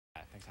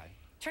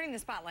Turning the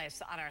spotlight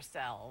on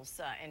ourselves.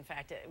 In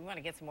fact, we want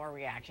to get some more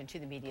reaction to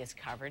the media's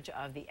coverage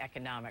of the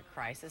economic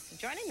crisis.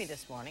 Joining me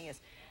this morning is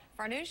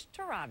Farnoosh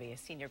Torabi, a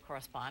senior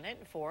correspondent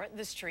for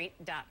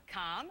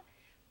TheStreet.com,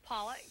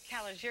 Paula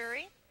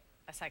Caligiuri,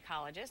 a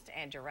psychologist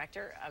and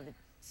director of the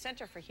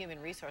Center for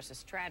Human Resources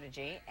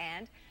Strategy,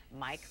 and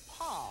Mike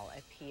Paul,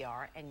 a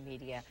PR and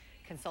media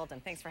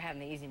consultant. Thanks for having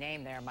the easy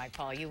name there, Mike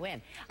Paul. You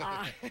win.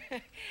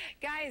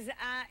 Guys,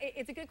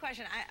 it's a good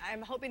question.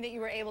 I'm hoping that you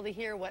were able to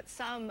hear what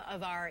some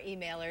of our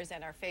emailers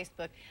and our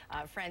Facebook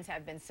friends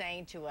have been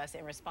saying to us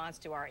in response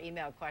to our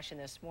email question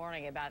this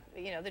morning about,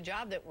 the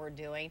job that we're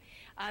doing.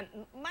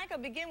 Mike, I'll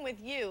begin with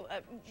you.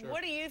 Sure.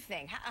 What do you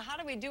think? How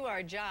do we do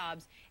our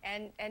jobs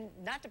and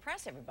not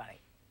depress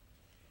everybody?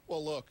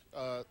 Well, look,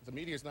 the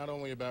media is not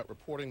only about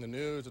reporting the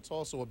news, it's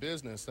also a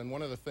business. And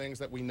one of the things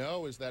that we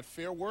know is that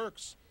fear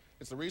works.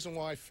 It's the reason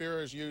why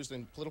fear is used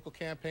in political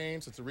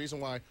campaigns. It's the reason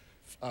why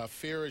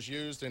fear is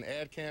used in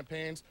ad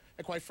campaigns.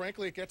 And quite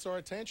frankly, it gets our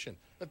attention.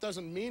 That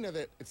doesn't mean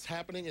that it's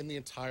happening in the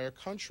entire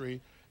country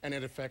and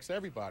it affects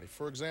everybody.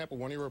 For example,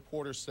 one of your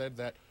reporters said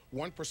that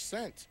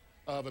 1%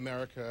 of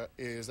America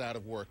is out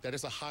of work. That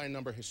is a high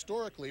number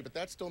historically, but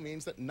that still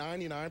means that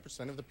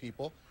 99% of the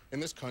people in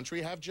this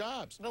country have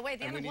jobs. But wait,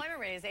 the unemployment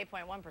rate is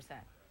 8.1%.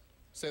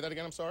 Say that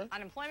again, I'm sorry?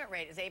 Unemployment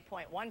rate is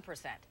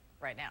 8.1%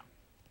 right now.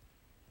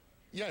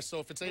 Yes, so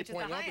if it's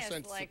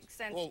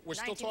 8.1%, well, we're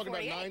still talking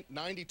about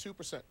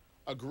 92%.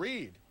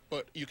 Agreed,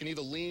 but you can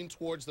either lean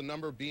towards the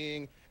number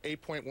being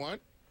 8.1,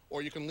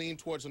 or you can lean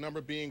towards the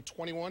number being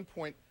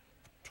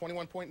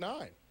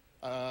 21.9.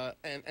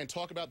 And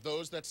talk about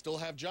those that still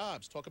have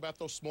jobs. Talk about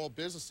those small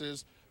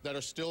businesses that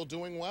are still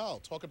doing well.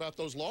 Talk about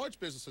those large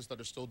businesses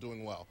that are still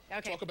doing well.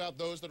 Okay. Talk about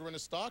those that are in the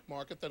stock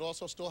market that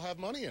also still have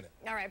money in it.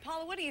 All right,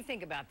 Paula, what do you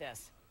think about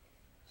this?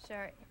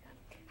 Sure.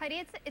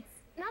 Heidi, it's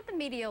not the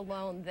media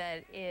alone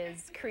that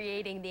is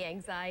creating the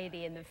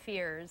anxiety and the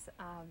fears.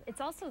 It's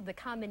also the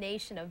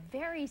combination of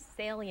very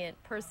salient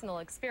personal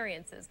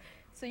experiences.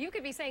 So you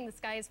could be saying the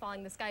sky is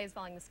falling, the sky is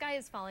falling, the sky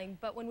is falling,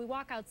 but when we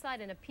walk outside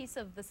and a piece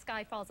of the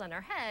sky falls on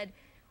our head,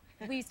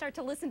 we start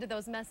to listen to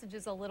those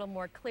messages a little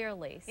more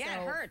clearly. Yeah,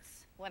 so, it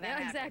hurts when that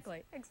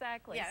happens.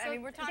 Exactly. Yeah, so I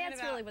mean, we're talking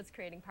that's really what's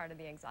creating part of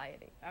the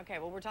anxiety. Okay,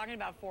 well, we're talking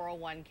about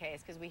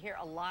 401ks because we hear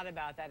a lot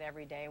about that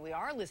every day. We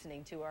are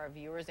listening to our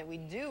viewers, and we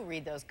do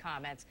read those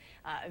comments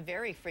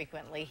very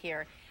frequently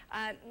here.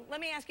 Let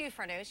me ask you,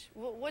 Farnoosh,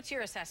 what's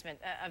your assessment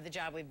of the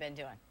job we've been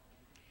doing?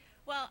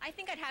 Well, I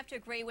think I'd have to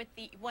agree with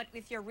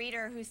your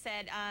reader who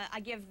said I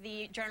give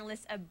the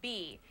journalists a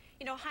B.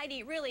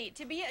 Heidi, really,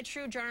 to be a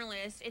true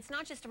journalist, it's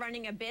not just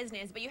running a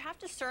business, but you have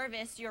to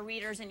service your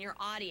readers and your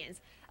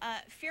audience.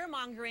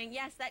 Fear-mongering,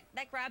 yes, that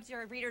grabs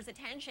your reader's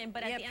attention,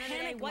 but at the end of the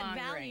day, what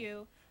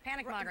value...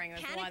 Panic-mongering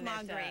was the one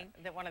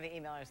that one of the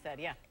emailers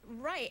said, yeah.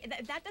 Right.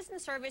 That doesn't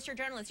service your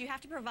journalists. You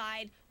have to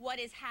provide what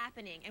is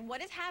happening. And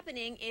what is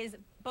happening is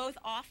both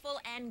awful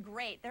and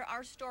great. There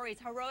are stories,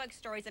 heroic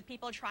stories of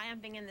people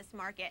triumphing in this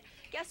market.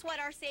 Guess what?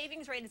 Our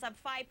savings rate is up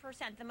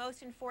 5%, the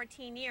most in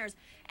 14 years.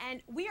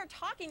 And we are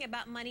talking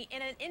about money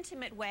in an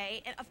intimate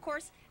way. And, of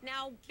course,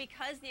 now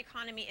because the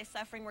economy is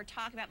suffering, we're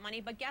talking about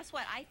money. But guess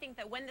what? I think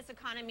that when this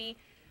economy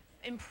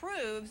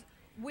improves,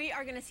 we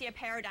are going to see a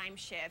paradigm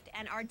shift,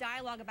 and our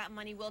dialogue about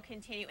money will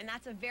continue, and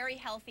that's a very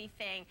healthy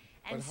thing.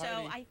 And so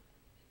Heidi,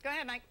 Go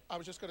ahead, Mike. I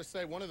was just going to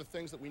say, one of the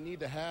things that we need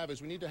to have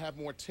is we need to have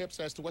more tips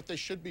as to what they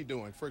should be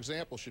doing. For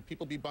example, should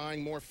people be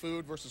buying more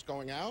food versus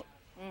going out?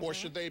 Mm-hmm. Or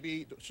should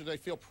they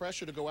feel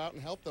pressure to go out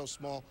and help those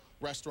small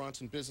restaurants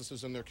and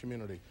businesses in their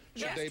community?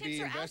 Should they be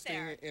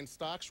investing in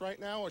stocks right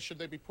now, or should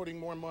they be putting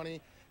more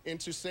money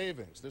into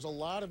savings? There's a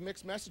lot of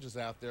mixed messages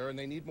out there, and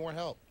they need more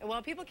help.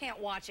 Well, people can't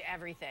watch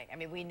everything. I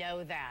mean, we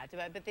know that,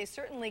 but they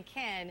certainly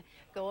can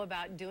go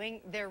about doing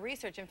their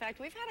research. In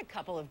fact, we've had a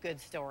couple of good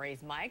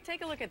stories. Mike,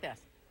 take a look at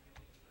this.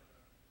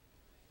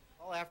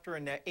 Well, after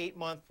an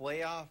 8-month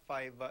layoff,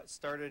 I've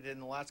started in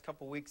the last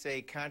couple of weeks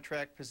a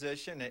contract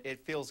position.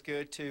 It feels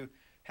good to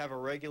have a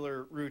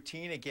regular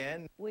routine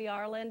again. We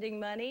are lending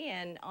money,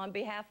 and on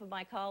behalf of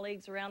my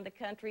colleagues around the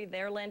country,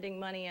 they're lending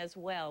money as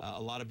well.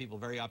 A lot of people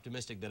very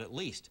optimistic that at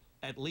least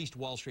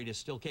Wall Street is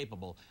still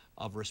capable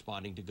of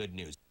responding to good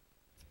news.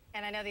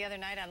 And I know the other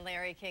night on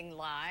Larry King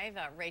Live,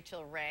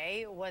 Rachel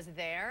Ray was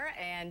there,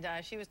 and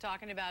she was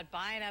talking about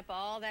buying up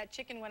all that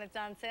chicken when it's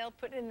on sale,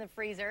 put it in the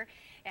freezer,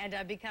 and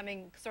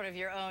becoming sort of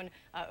your own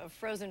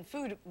frozen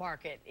food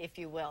market, if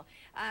you will.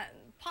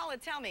 Paula,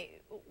 tell me,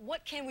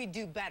 what can we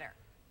do better?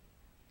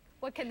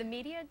 What can the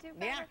media do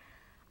better? Yeah.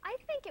 I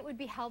think it would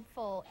be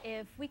helpful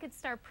if we could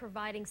start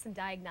providing some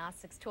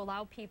diagnostics to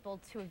allow people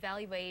to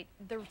evaluate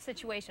the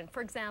situation.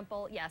 For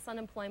example, yes,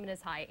 unemployment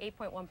is high,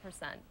 8.1%.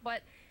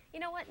 But you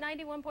know what?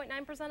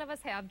 91.9% of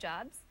us have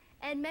jobs,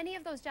 and many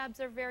of those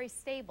jobs are very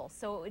stable.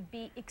 So it would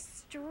be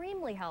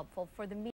extremely helpful for the media